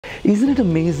Isn't it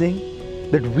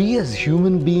amazing that we as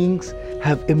human beings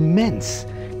have immense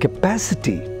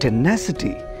capacity,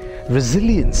 tenacity,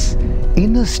 resilience,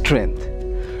 inner strength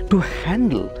to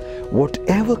handle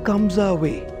whatever comes our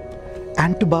way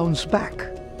and to bounce back?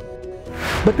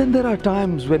 But then there are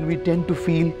times when we tend to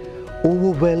feel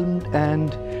overwhelmed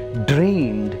and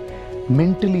drained,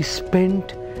 mentally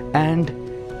spent and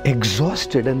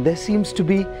exhausted, and there seems to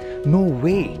be no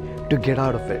way to get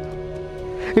out of it.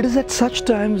 It is at such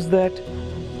times that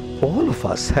all of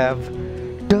us have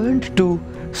turned to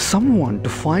someone to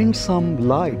find some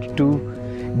light,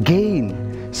 to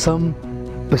gain some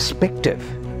perspective.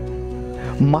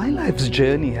 My life's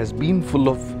journey has been full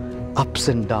of ups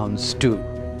and downs too.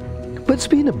 But it's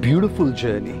been a beautiful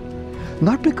journey.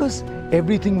 Not because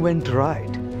everything went right,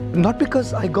 not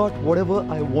because I got whatever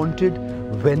I wanted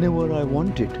whenever I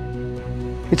wanted.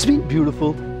 It's been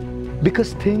beautiful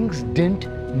because things didn't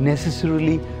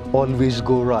necessarily always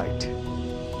go right.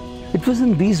 It was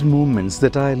in these moments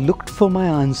that I looked for my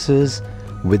answers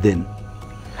within.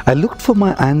 I looked for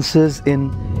my answers in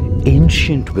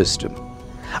ancient wisdom.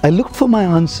 I looked for my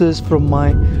answers from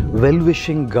my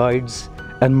well-wishing guides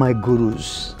and my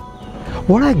gurus.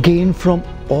 What I gained from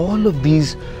all of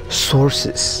these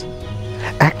sources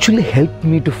actually helped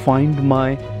me to find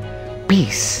my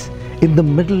peace in the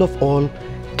middle of all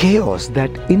chaos that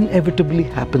inevitably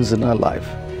happens in our life,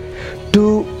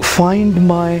 to find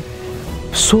my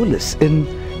solace in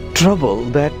trouble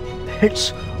that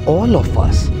hits all of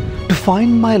us, to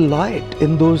find my light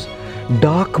in those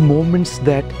dark moments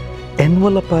that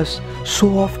envelop us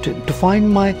so often, to find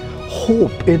my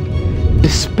hope in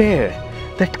despair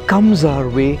that comes our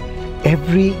way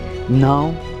every now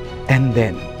and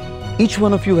then. Each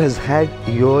one of you has had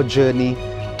your journey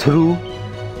through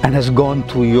and has gone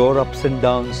through your ups and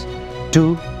downs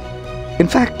too. In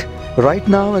fact, right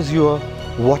now as you are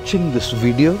watching this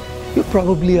video, you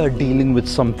probably are dealing with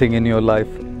something in your life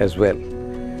as well.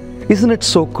 Isn't it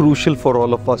so crucial for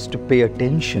all of us to pay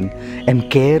attention and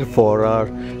care for our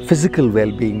physical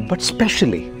well-being, but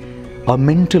especially our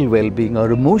mental well-being,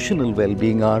 our emotional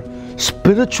well-being, our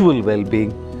spiritual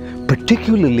well-being,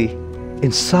 particularly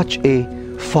in such a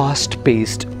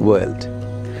fast-paced world?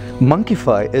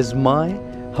 Monkify is my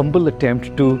humble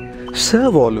attempt to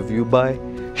serve all of you by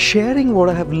sharing what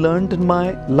I have learned in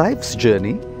my life's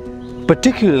journey,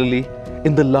 particularly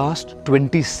in the last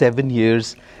 27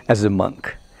 years as a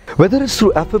monk. Whether it's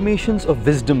through affirmations or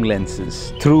wisdom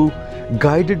lenses, through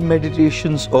guided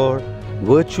meditations or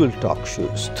virtual talk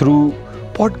shows, through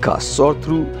podcasts or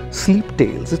through sleep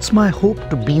tales, it's my hope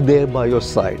to be there by your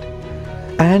side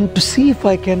and to see if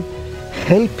I can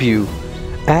help you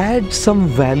add some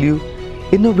value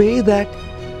in a way that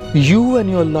you and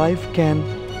your life can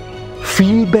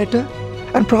feel better,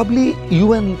 and probably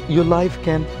you and your life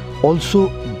can also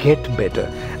get better,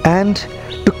 and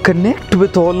to connect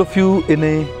with all of you in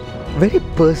a very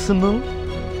personal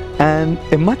and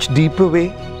a much deeper way,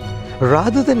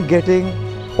 rather than getting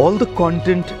all the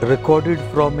content recorded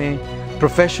from a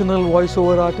professional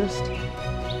voiceover artist.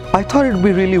 I thought it would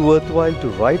be really worthwhile to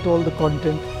write all the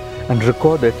content and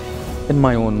record it in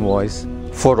my own voice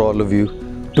for all of you,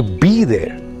 to be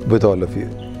there with all of you.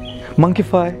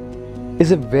 Monkify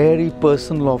is a very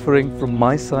personal offering from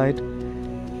my side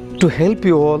to help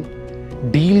you all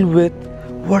deal with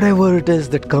whatever it is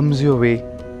that comes your way,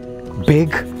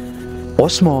 big or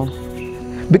small,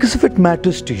 because if it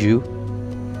matters to you,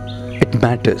 it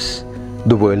matters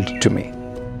the world to me.